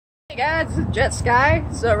Hey guys, this is Jet Sky.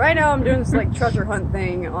 So right now I'm doing this like treasure hunt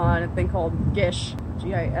thing on a thing called GISH,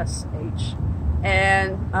 G-I-S-H.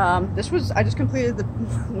 And I just completed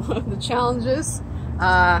one of the challenges.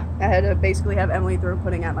 I had to basically have Emily throw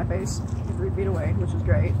pudding at my face 3 feet away, which was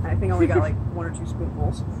great. I think I only got like 1 or 2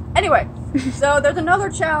 spoonfuls. Anyway, so there's another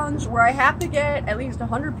challenge where I have to get at least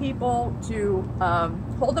 100 people to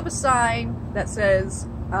hold up a sign that says,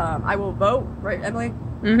 I will vote, right, Emily?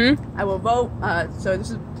 Mm-hmm. I will vote. So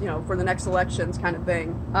this is, for the next elections kind of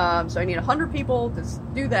thing. So I need 100 people to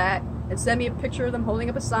do that and send me a picture of them holding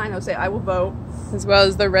up a sign that will say, I will vote. As well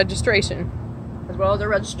as their registration. As well as their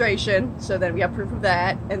registration. So then we have proof of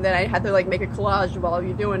that. And then I had to like make a collage while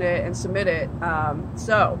you're doing it and submit it.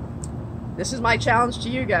 So this is my challenge to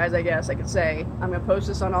you guys, I guess I could say. I'm going to post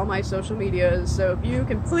this on all my social medias. So if you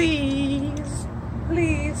can please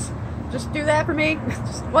just do that for me.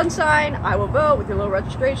 Just one sign, I will vote, with your little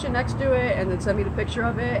registration next to it, and then send me the picture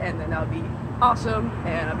of it, and then that would be awesome,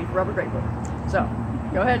 and I'll be forever grateful. So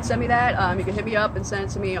go ahead and send me that. You can hit me up and send it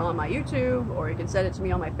to me on my YouTube, or you can send it to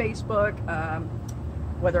me on my Facebook,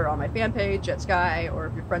 whether on my fan page, Jet Sky, or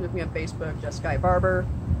if you're friends with me on Facebook, Jet Sky Barber,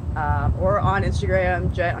 or on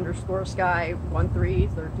Instagram,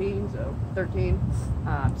 Jet_Sky1313, so 13.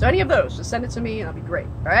 So any of those, just send it to me, and I'll be great.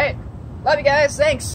 All right? Love you guys. Thanks.